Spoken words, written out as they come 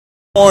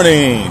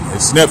Morning,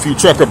 it's Nephew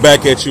Trucker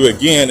back at you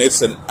again.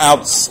 It's an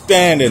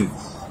outstanding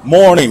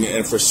morning,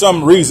 and for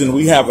some reason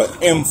we have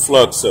an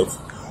influx of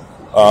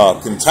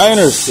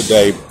containers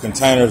today.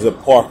 Containers are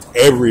parked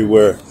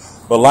everywhere,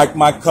 but like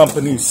my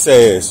company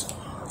says,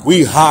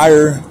 we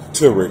hire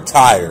to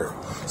retire,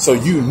 so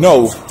you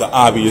know the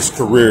obvious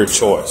career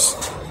choice.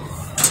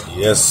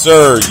 Yes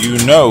sir,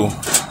 you know.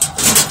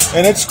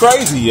 And it's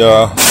crazy,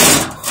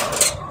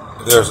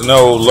 there's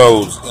no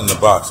loads in the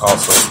box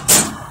also.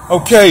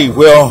 Okay,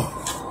 well,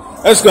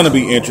 that's going to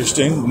be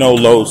interesting. No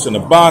loads in the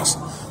box.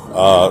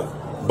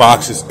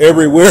 Boxes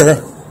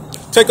everywhere.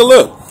 Take a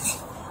look.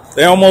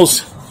 They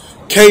almost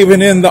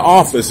caving in the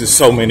office. There's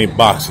so many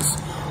boxes.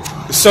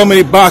 There's so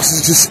many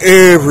boxes just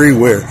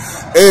everywhere.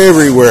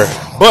 Everywhere.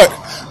 But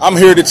I'm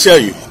here to tell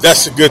you,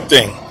 that's a good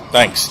thing.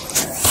 Thanks.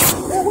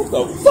 Man, what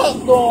the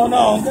fuck going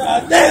on?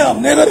 God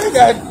damn, nigga. They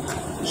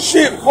got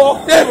shit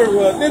parked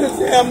everywhere. Niggas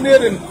damn near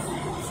done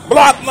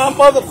blocked my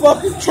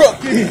motherfucking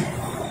truck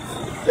in.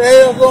 What the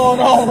hell going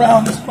on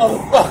around this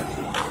motherfucker?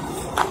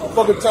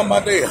 Motherfucker talking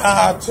about they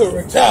hire to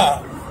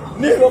retire.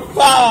 Nigga,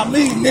 fire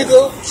me,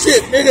 nigga.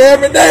 Shit, nigga,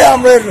 every day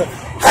I'm ready to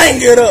hang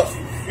it up.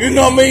 You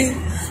know what I mean?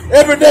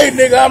 Every day,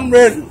 nigga, I'm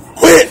ready to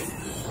quit.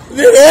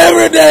 Nigga,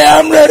 every day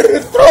I'm ready to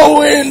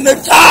throw in the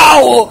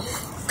towel.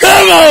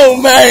 Come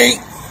on, man.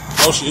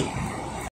 Oh, shit.